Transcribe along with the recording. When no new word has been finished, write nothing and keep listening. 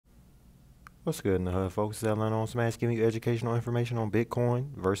What's good in the hood, folks? Selling on Smash, giving you educational information on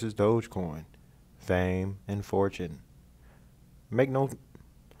Bitcoin versus Dogecoin, fame and fortune. Make no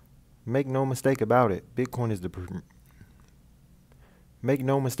make no mistake about it. Make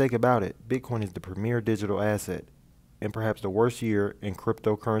no mistake about it. Bitcoin is the premier digital asset, in perhaps the worst year in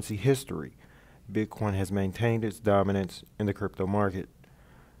cryptocurrency history. Bitcoin has maintained its dominance in the crypto market.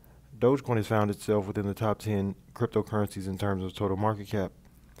 Dogecoin has found itself within the top 10 cryptocurrencies in terms of total market cap.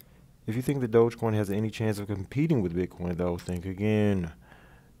 If you think that Dogecoin has any chance of competing with Bitcoin, though, think again.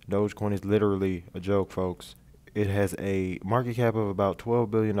 Dogecoin is literally a joke, folks. It has a market cap of about $12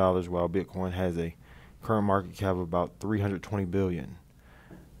 billion, while Bitcoin has a current market cap of about $320 billion.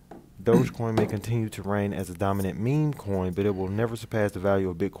 Dogecoin may continue to reign as a dominant meme coin, but it will never surpass the value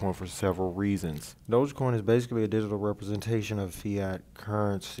of Bitcoin for several reasons. Dogecoin is basically a digital representation of fiat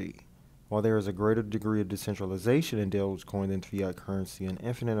currency. While there is a greater degree of decentralization in Dogecoin than fiat currency, an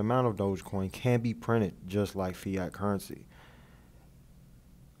infinite amount of Dogecoin can be printed just like fiat currency.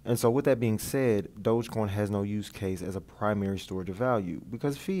 And so with that being said, Dogecoin has no use case as a primary storage of value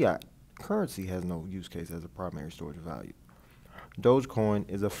because fiat currency has no use case as a primary storage of value. Dogecoin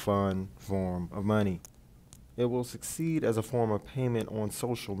is a fun form of money. It will succeed as a form of payment on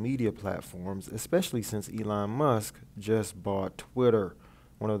social media platforms, especially since Elon Musk just bought Twitter,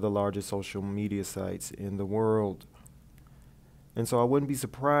 one of the largest social media sites in the world. And so I wouldn't be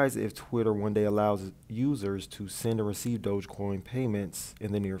surprised if Twitter one day allows users to send and receive Dogecoin payments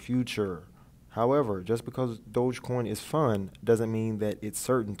in the near future. However, just because Dogecoin is fun doesn't mean that it's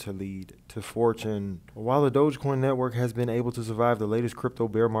certain to lead to fortune. While the Dogecoin network has been able to survive the latest crypto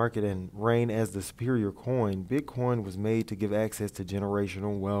bear market and reign as the superior coin, Bitcoin was made to give access to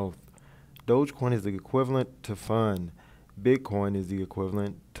generational wealth. Dogecoin is the equivalent to fun. Bitcoin is the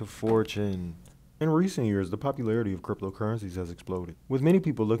equivalent to fortune. In recent years, the popularity of cryptocurrencies has exploded, with many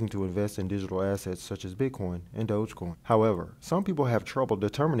people looking to invest in digital assets such as Bitcoin and Dogecoin. However, some people have trouble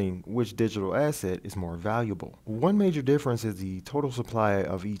determining which digital asset is more valuable. One major difference is the total supply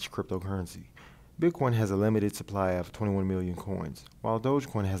of each cryptocurrency. Bitcoin has a limited supply of 21 million coins, while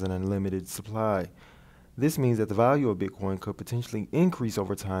Dogecoin has an unlimited supply. This means that the value of Bitcoin could potentially increase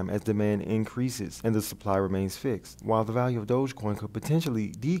over time as demand increases and the supply remains fixed, while the value of Dogecoin could potentially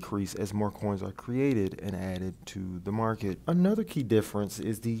decrease as more coins are created and added to the market. Another key difference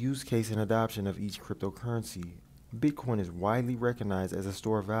is the use case and adoption of each cryptocurrency. Bitcoin is widely recognized as a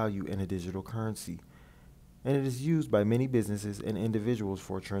store of value in a digital currency, and it is used by many businesses and individuals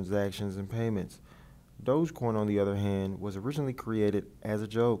for transactions and payments. Dogecoin, on the other hand, was originally created as a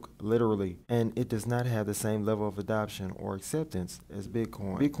joke, literally, and it does not have the same level of adoption or acceptance as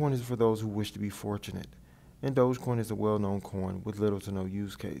Bitcoin. Bitcoin is for those who wish to be fortunate, and Dogecoin is a well-known coin with little to no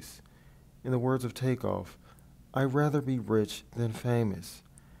use case. In the words of Takeoff, I'd rather be rich than famous.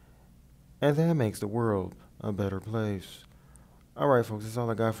 And that makes the world a better place. Alright folks, that's all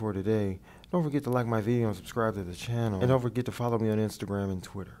I got for today. Don't forget to like my video and subscribe to the channel. And don't forget to follow me on Instagram and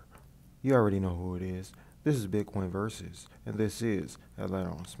Twitter. You already know who it is. This is Bitcoin Versus, and this is Atlanta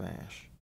on Smash.